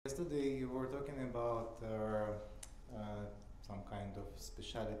yesterday you were talking about some kind of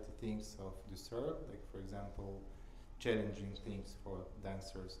speciality things of Douceur, like for example, challenging things for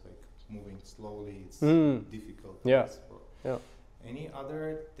dancers, like moving slowly, it's difficult. Yeah. For any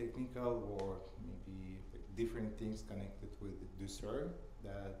other technical or maybe like different things connected with Douceur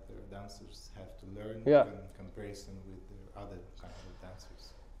that the dancers have to learn in comparison with their other kind of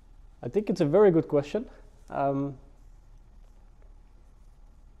dancers? I think it's a very good question.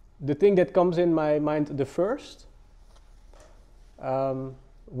 The thing that comes in my mind the first I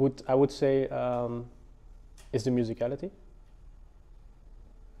would say is the musicality.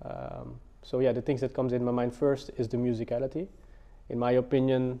 So yeah, the things that comes in my mind first is the musicality. In my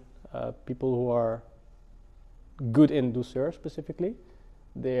opinion, people who are good in Douceur specifically,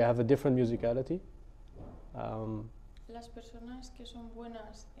 they have a different musicality. Las personas que son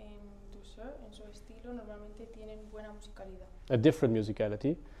buenas en Douceur, en su estilo, normalmente tienen buena musicalidad. A different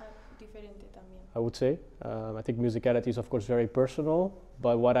musicality. Diferente también. I would say. I think musicality is of course very personal,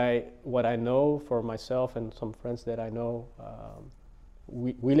 but what I know for myself and some friends that I know,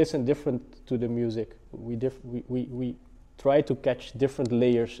 we listen different to the music. We try to catch different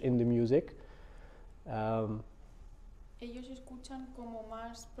layers in the music. Ellos escuchan como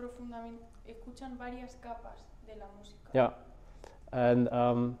más profundamente, escuchan varias capas de la música. Yeah, and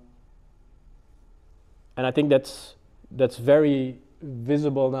I think that's very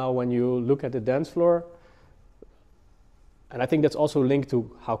visible now when you look at the dance floor, and I think that's also linked to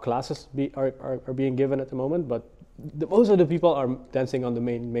how classes are being given at the moment. But most of the people are dancing on the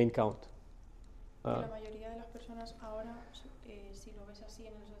main count. La mayoría de las personas ahora, si lo ves así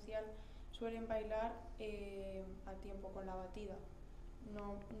en el social, suelen bailar a tiempo con la batida.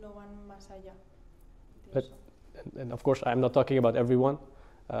 No van más allá. And of course, I'm not talking about everyone,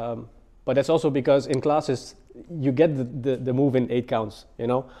 but that's also because in classes you get the move in 8 counts, you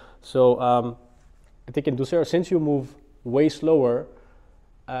know. So I think in Douceur, since you move way slower,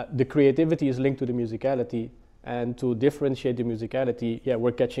 the creativity is linked to the musicality, and to differentiate the musicality,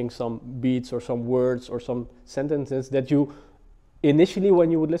 we're catching some beats or some words or some sentences that you initially,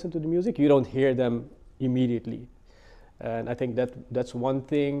 when you would listen to the music, you don't hear them immediately. And I think that's one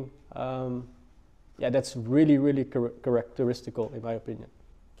thing. That's really characteristical in my opinion.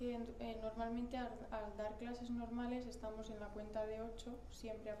 Que normalmente al dar clases normales estamos en la cuenta de 8,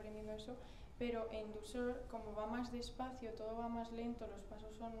 siempre aprendiendo eso, pero en Douceur, como va más despacio, todo va más lento, los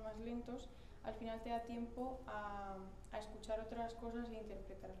pasos son más lentos, al final te da tiempo a escuchar otras cosas e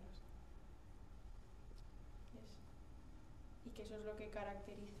interpretarlas. Y que eso es lo que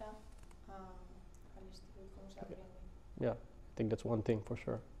caracteriza al estilo y cómo se aprende. Yeah, I think that's one thing for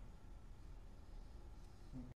sure.